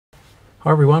Hi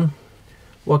everyone,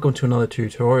 welcome to another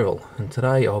tutorial, and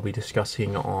today I'll be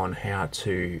discussing on how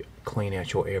to clean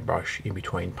out your airbrush in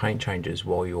between paint changes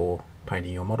while you're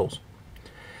painting your models.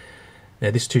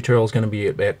 Now this tutorial is going to be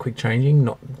about quick changing,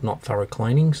 not thorough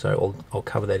cleaning, so I'll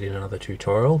cover that in another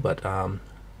tutorial, but for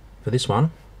this one,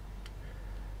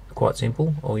 quite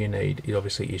simple. All you need is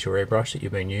obviously is your airbrush that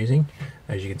you've been using.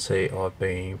 As you can see, I've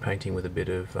been painting with a bit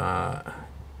of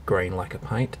green lacquer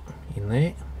paint in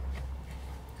there.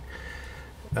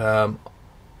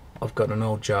 I've got an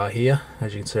old jar here.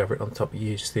 As you can see, I've written on top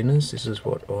used thinners. This is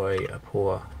what I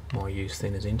pour my used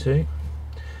thinners into.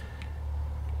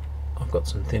 I've got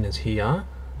some thinners here.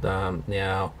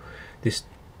 Now this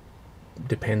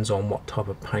depends on what type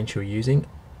of paint you're using.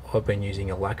 I've been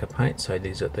using a lacquer paint, so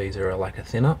these are a lacquer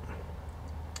thinner.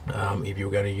 If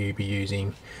you're going to be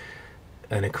using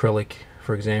an acrylic,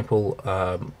 for example,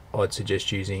 I'd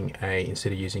suggest using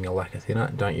instead of using a lacquer thinner,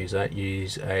 don't use that.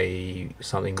 Use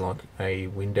something like a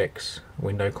Windex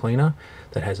window cleaner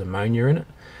that has ammonia in it.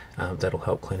 That'll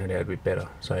help clean it out a bit better.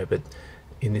 So, but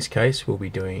in this case, we'll be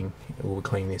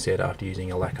cleaning this out after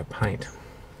using a lacquer paint.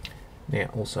 Now,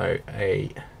 also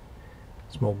a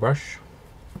small brush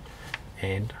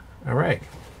and a rag.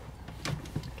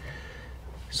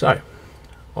 So,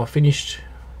 I finished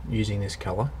using this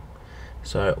colour.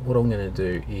 So what I'm going to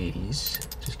do is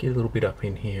just get a little bit up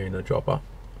in here in the dropper.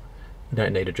 You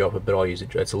don't need a dropper, but I use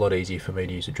it. It's a lot easier for me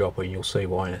to use a dropper, and you'll see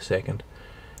why in a second.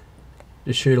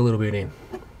 Just shoot a little bit in,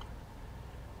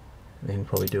 then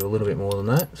probably do a little bit more than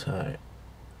that. So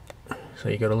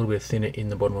you got a little bit thinner in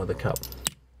the bottom of the cup.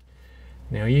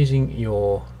 Now, using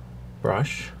your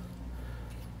brush,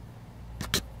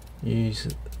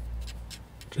 just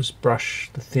brush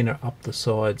the thinner up the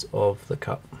sides of the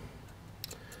cup.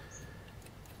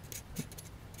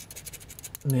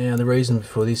 Now the reason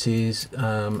for this is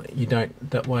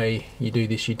that way you do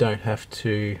this, you don't have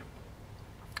to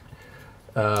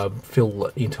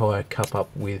fill the entire cup up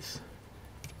with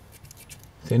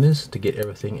thinners to get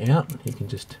everything out. You can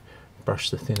just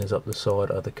brush the thinners up the side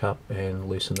of the cup and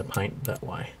loosen the paint that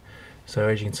way. So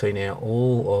as you can see now,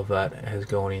 all of that has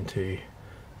gone into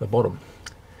the bottom.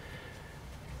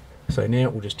 So now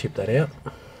we'll just tip that out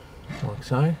like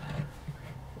so,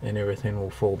 and everything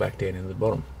will fall back down into the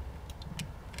bottom.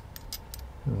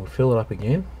 And we'll fill it up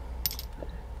again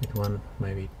with one,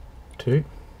 maybe two.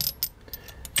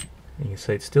 And you can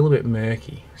see it's still a bit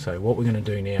murky. So what we're going to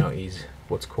do now is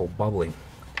what's called bubbling.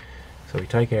 So we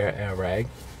take our rag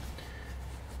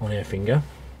on our finger,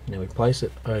 now we place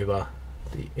it over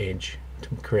the edge to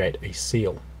create a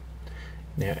seal.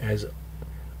 Now as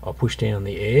I push down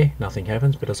the air, nothing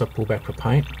happens, but as I pull back the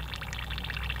paint,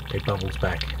 it bubbles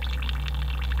back.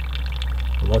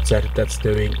 And what that's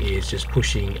doing is just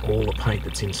pushing all the paint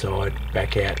that's inside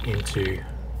back out into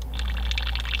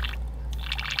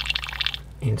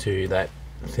that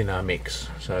thinner mix.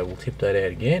 So we'll tip that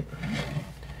out again.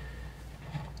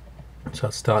 So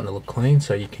it's starting to look clean,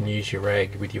 so you can use your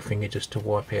rag with your finger just to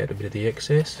wipe out a bit of the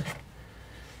excess.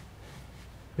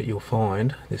 But you'll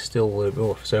find there's still a little bit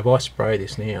off. So if I spray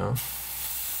this now,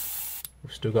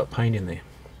 we've still got paint in there.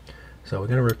 So we're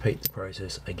going to repeat the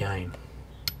process again.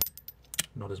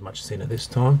 Not as much thinner this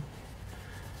time.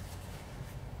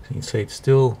 So you can see it's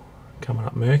still coming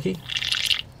up murky.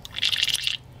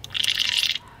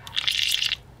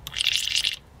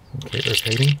 And keep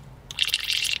repeating.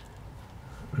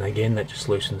 And again, that just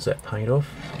loosens that paint off.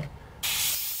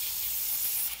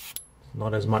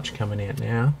 Not as much coming out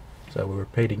now, so we'll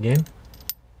repeat again.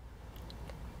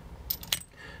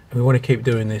 And we want to keep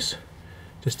doing this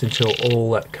just until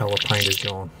all that colour paint is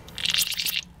gone.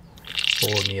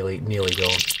 Or nearly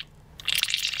gone.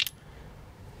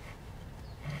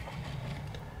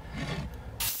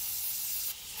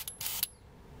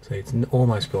 So it's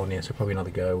almost gone now, so probably another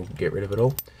go will get rid of it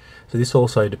all. So this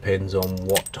also depends on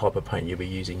what type of paint you'll be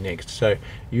using next. So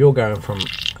you're going from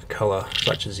a colour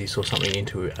such as this or something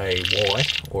into a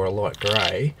white or a light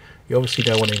grey, you obviously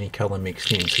don't want any colour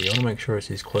mixed in, so you want to make sure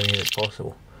it's as clean as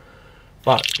possible.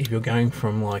 But if you're going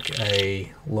from like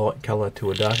a light colour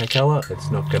to a darker colour, it's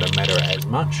not going to matter as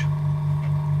much.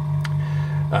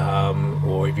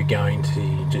 Or if you're going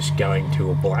to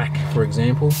a black, for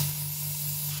example. So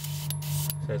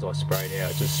as I spray now,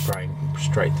 just spraying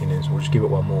straight thinners. We'll just give it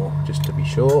one more just to be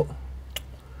sure.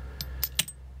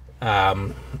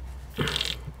 Yeah,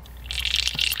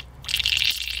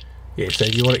 so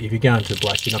if you're going to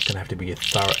black, you're not going to have to be as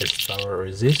thorough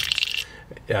as this.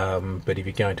 But if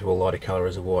you're going to a lighter colour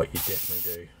as a white, you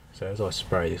definitely do. So as I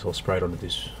spray this, I'll spray it onto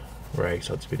this rag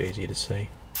so it's a bit easier to see.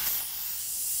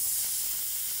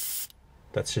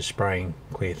 That's just spraying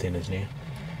clear thinners now.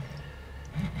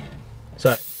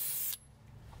 So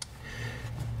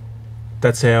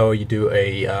that's how you do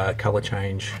a colour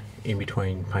change in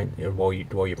between paint while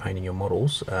you're painting your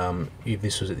models. If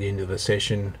this was at the end of the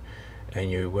session and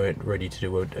you weren't ready to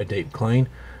do a deep clean,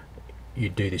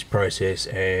 you'd do this process.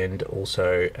 And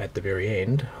also at the very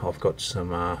end, I've got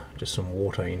some just some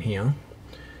water in here.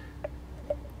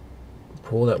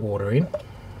 Pour that water in,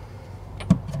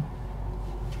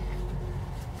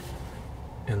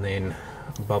 and then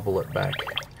bubble it back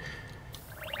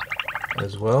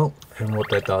as well. And what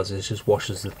that does is just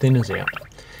washes the thinners out.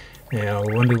 Now,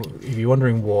 if you're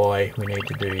wondering why we need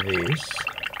to do this,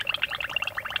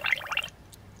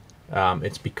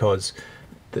 it's because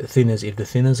the thinners, if the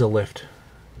thinners are left,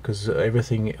 because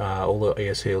everything, all the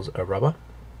air seals are rubber,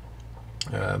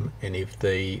 and if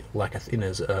the lacquer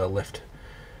thinners are left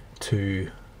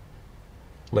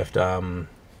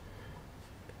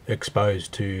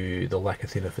exposed to the lacquer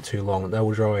thinner for too long, they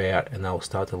will dry out and they'll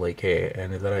start to leak air.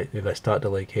 And if they start to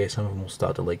leak air, some of them will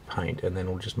start to leak paint, and then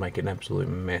it'll just make it an absolute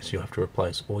mess. You'll have to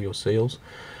replace all your seals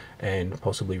and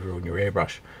possibly ruin your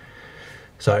airbrush.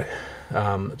 So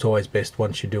it's always best,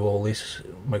 once you do all this,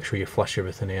 make sure you flush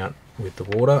everything out with the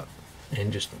water.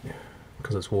 And just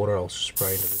because it's water, I'll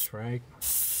spray into this rag.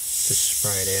 Just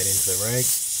spray it out into the rag.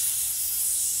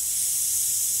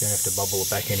 You don't have to bubble it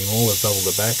back anymore. We've bubbled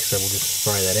it back, so we'll just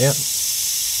spray that out.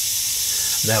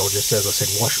 That will just, as I said,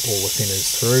 wash all the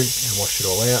thinners through and wash it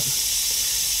all out,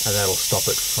 and that'll stop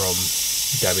it from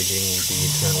damaging the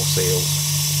internal seals.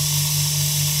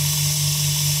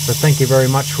 So thank you very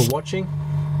much for watching.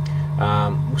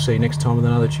 We'll see you next time with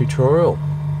another tutorial.